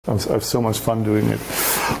I have so much fun doing it.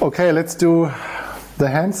 Okay, let's do the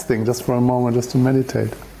hands thing just for a moment, just to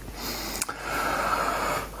meditate.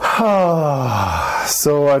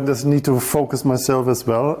 So I just need to focus myself as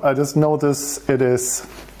well. I just notice it's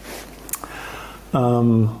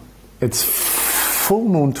full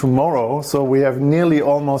moon tomorrow, so we have nearly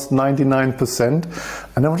almost 99%.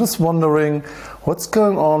 And I'm just wondering what's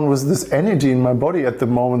going on with this energy in my body at the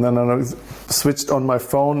moment. And I switched on my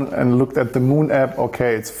phone and looked at the moon app.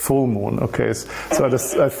 Okay, it's full moon. Okay, so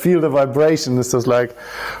I feel the vibration. It's just like,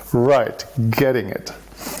 right, getting it.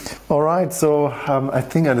 All right, so I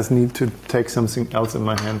think I just need to take something else in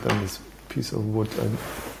my hand than this piece of wood.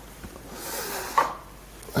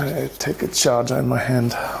 I take a charger in my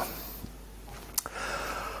hand.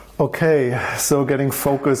 Okay, so getting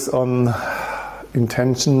focus on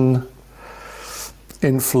intention,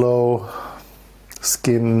 inflow,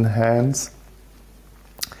 skin, hands,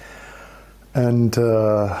 and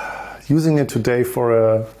using it today for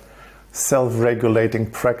a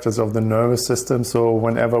self-regulating practice of the nervous system. So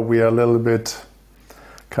whenever we are a little bit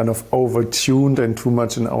kind of over-tuned and too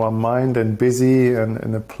much in our mind and busy and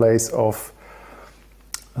in a place of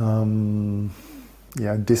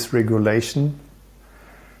dysregulation,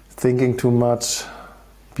 thinking too much,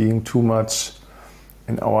 being too much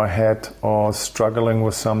in our head, or struggling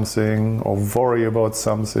with something, or worry about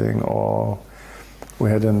something, or we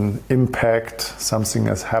had an impact, something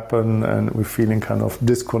has happened and we're feeling kind of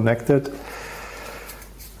disconnected.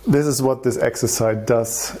 This is what this exercise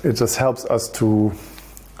does. It just helps us to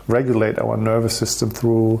regulate our nervous system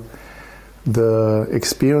through the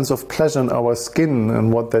experience of pleasure in our skin.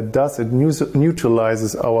 And what that does, it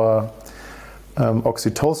neutralizes our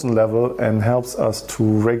oxytocin level and helps us to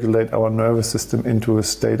regulate our nervous system into a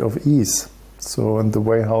state of ease. So, and the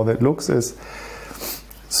way how that looks is,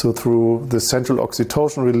 so through the central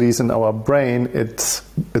oxytocin release in our brain, it's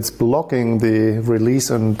blocking the release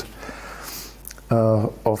of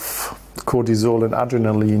cortisol and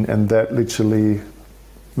adrenaline, and that literally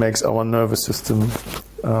makes our nervous system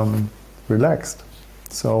relaxed.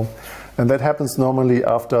 So, and that happens normally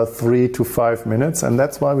after 3 to 5 minutes, and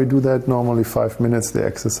that's why we do that normally 5 minutes, the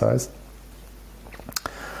exercise.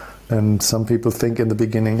 And some people think in the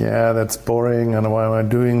beginning, yeah, that's boring, and why am I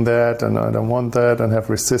doing that, and I don't want that, and have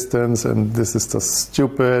resistance, and this is just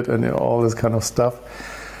stupid, and all this kind of stuff.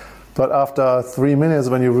 But after 3 minutes,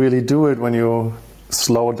 when you really do it, when you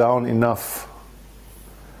slow down enough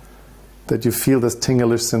that you feel this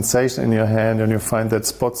tinglish sensation in your hand, and you find that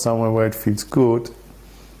spot somewhere where it feels good,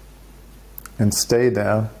 and stay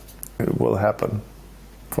there, it will happen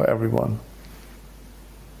for everyone.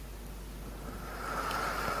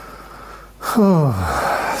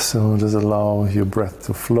 So just allow your breath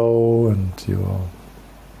to flow and your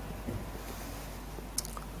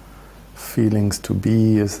feelings to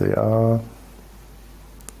be as they are.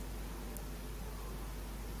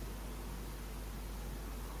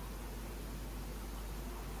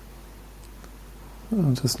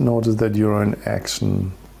 Just notice that you're in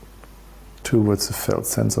action towards a felt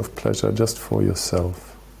sense of pleasure just for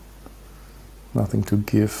yourself. Nothing to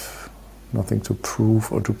give, nothing to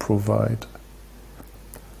prove or to provide.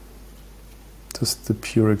 Just the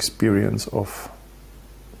pure experience of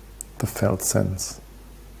the felt sense.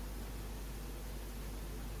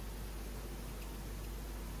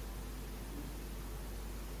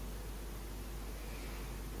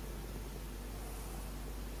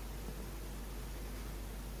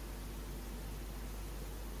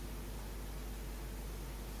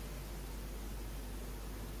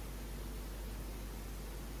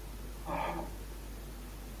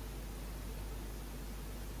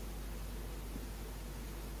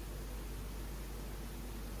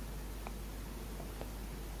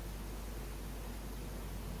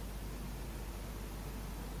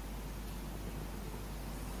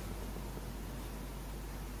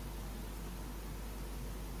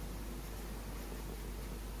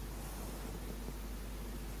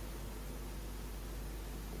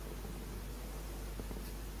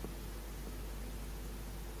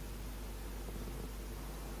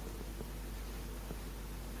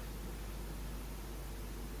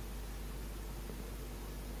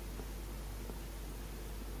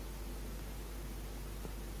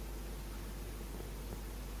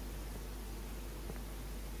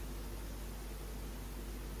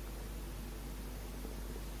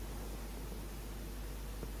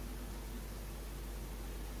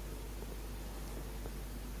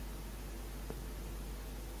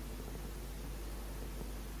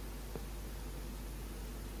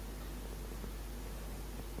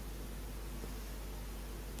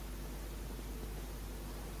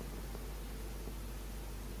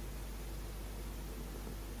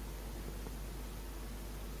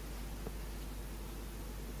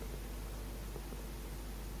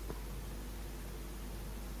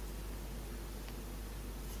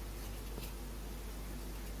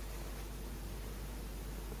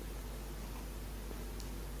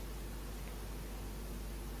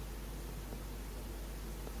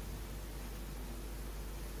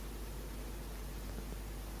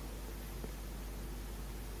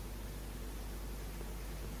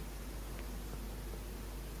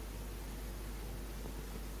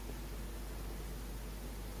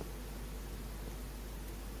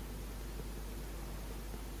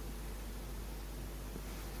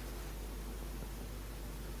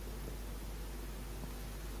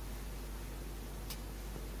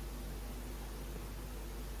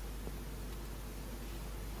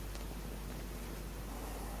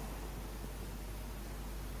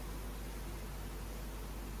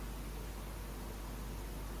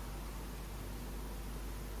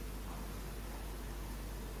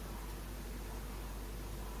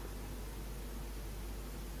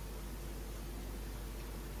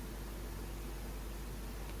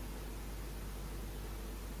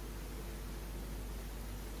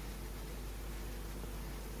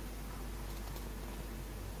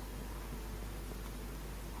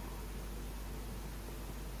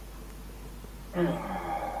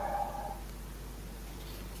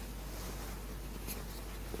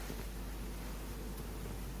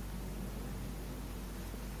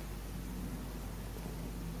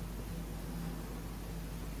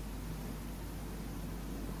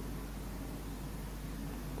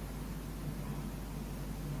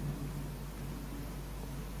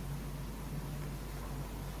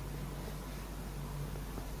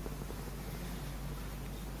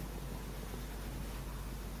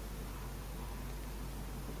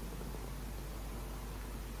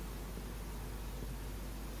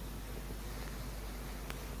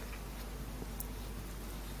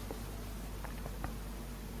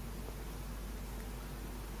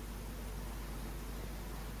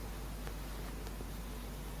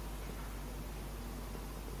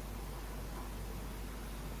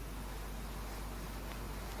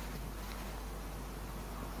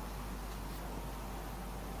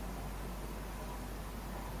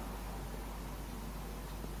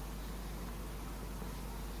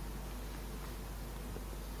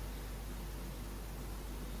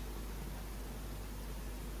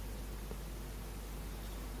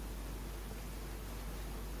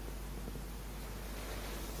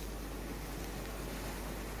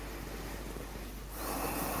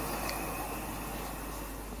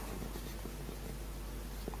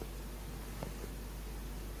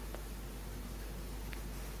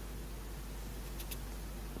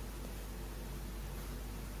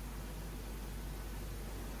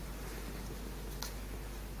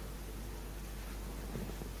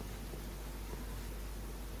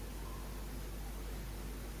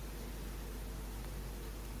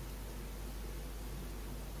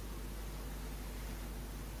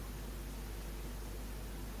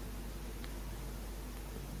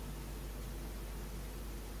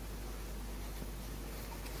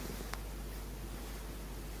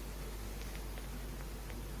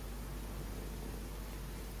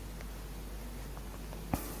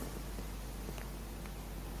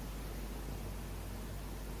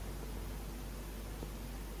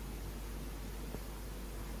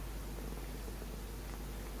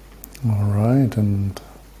 All right, and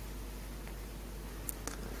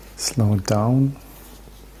slow down.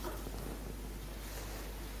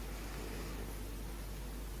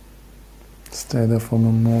 Stay there for a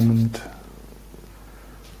moment.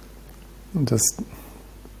 And just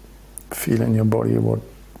feel in your body what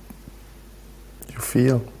you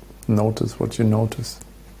feel. Notice what you notice.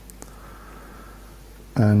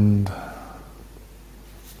 And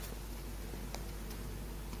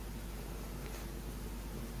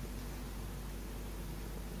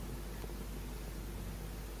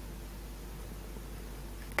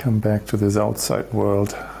come back to this outside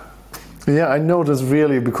world. Yeah, I noticed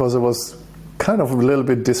really, because I was kind of a little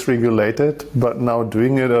bit dysregulated, but now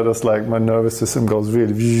doing it, I just like my nervous system goes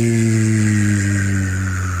really,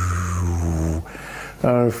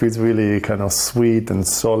 it feels really kind of sweet and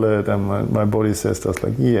solid, and my body says just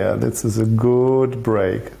like, yeah, this is a good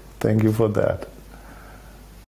break. Thank you for that.